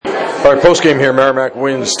All right, post game here. Merrimack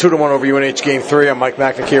wins 2-1 over UNH Game 3. I'm Mike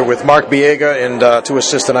Macknick here with Mark Biega, and 2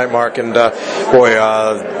 assists tonight, Mark. And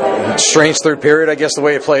strange third period, I guess, the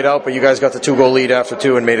way it played out. But you guys got the 2-goal lead after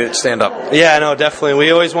 2 and made it stand up. Yeah, no, definitely. We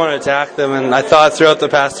always want to attack them, and I thought throughout the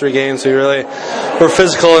past 3 games we really were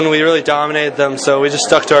physical and we really dominated them. So we just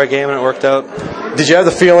stuck to our game and it worked out. Did you have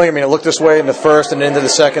the feeling? I mean, it looked this way in the first and into the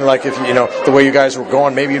second. Like if the way you guys were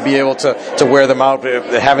going, maybe you'd be able to wear them out,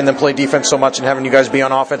 having them play defense so much and having you guys be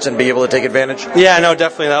on offense and be able to take advantage. Yeah, no,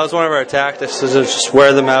 definitely. That was one of our tactics, is to just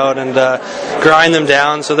wear them out and grind them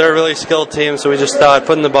down. So they're a really skilled team. So we just thought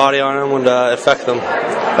putting the body on them would affect them.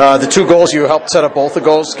 The 2 goals, you helped set up both the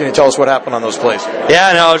goals. Can you tell us what happened on those plays?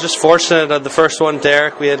 Yeah, no, I was just fortunate. The first one,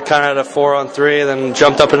 Derek, we had kind of had a 4-on-3, then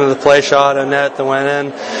jumped up into the play shot, a net, then went in.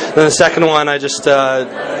 Then the second one, I just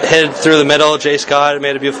hit through the middle. Jay Scott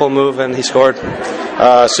made a beautiful move, and he scored.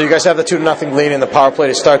 So you guys have the 2-0 lead in the power play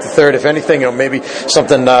to start the third. If anything, maybe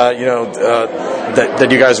something that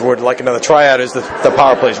you guys would like another try at is the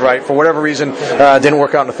power plays, right? For whatever reason, didn't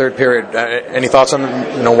work out in the third period. Any thoughts on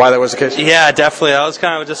why that was the case? Yeah, definitely. That was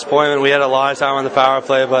kind of a disappointment. We had a lot of time on the power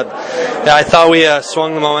play, but yeah, I thought we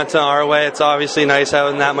swung the momentum our way. It's obviously nice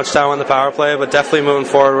having that much time on the power play, but definitely moving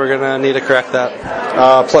forward, we're going to need to correct that.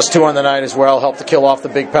 +2 on the night as well. Helped to kill off the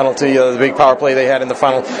big penalty, the big power play they had in the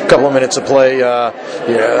final couple of minutes of play.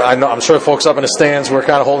 Yeah, I'm sure folks up in the stands were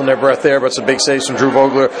kind of holding their breath there, but some big saves from Drew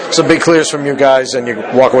Vogler, some big clears from you guys, and you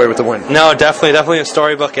walk away with the win. No, definitely a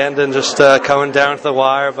storybook ending, just coming down to the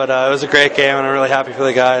wire, but it was a great game, and I'm really happy for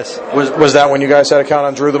the guys. Was that when you guys had to count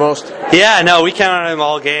on Drew the most? Yeah, no, we count on him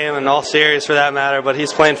all game and all series for that matter, but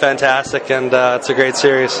he's playing fantastic, and it's a great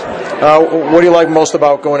series. What do you like most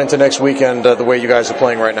about going into next weekend, the way you guys are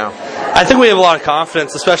playing right now? I think we have a lot of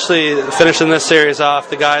confidence, especially finishing this series off.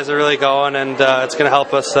 The guys are really going, and it's going to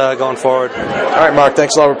help us going forward. All right, Mark,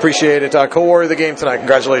 thanks a lot. We appreciate it. Co-warrior of the game tonight.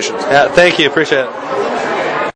 Congratulations. Yeah, thank you. Appreciate it.